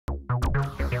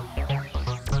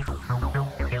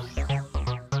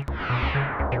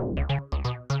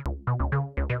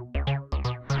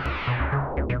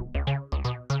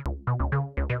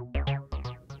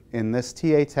In this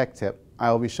TA Tech Tip,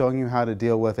 I will be showing you how to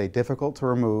deal with a difficult to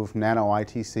remove Nano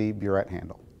ITC burette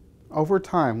handle. Over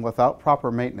time, without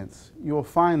proper maintenance, you will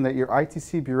find that your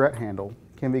ITC burette handle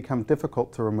can become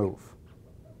difficult to remove.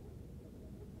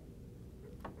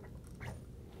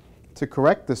 To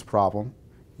correct this problem,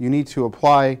 you need to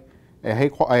apply a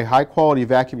high quality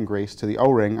vacuum grease to the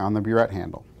O-ring on the burette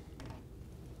handle.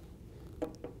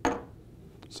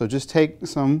 So just take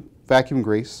some vacuum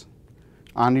grease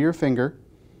onto your finger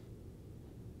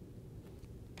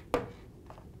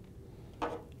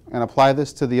and apply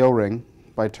this to the O-ring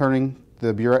by turning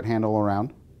the burette handle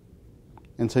around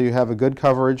until you have a good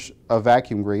coverage of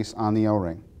vacuum grease on the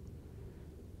O-ring.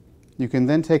 You can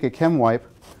then take a chem wipe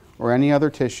or any other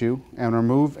tissue and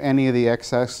remove any of the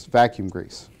excess vacuum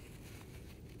grease.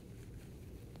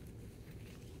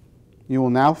 You will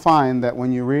now find that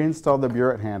when you reinstall the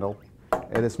burette handle,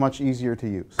 it is much easier to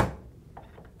use.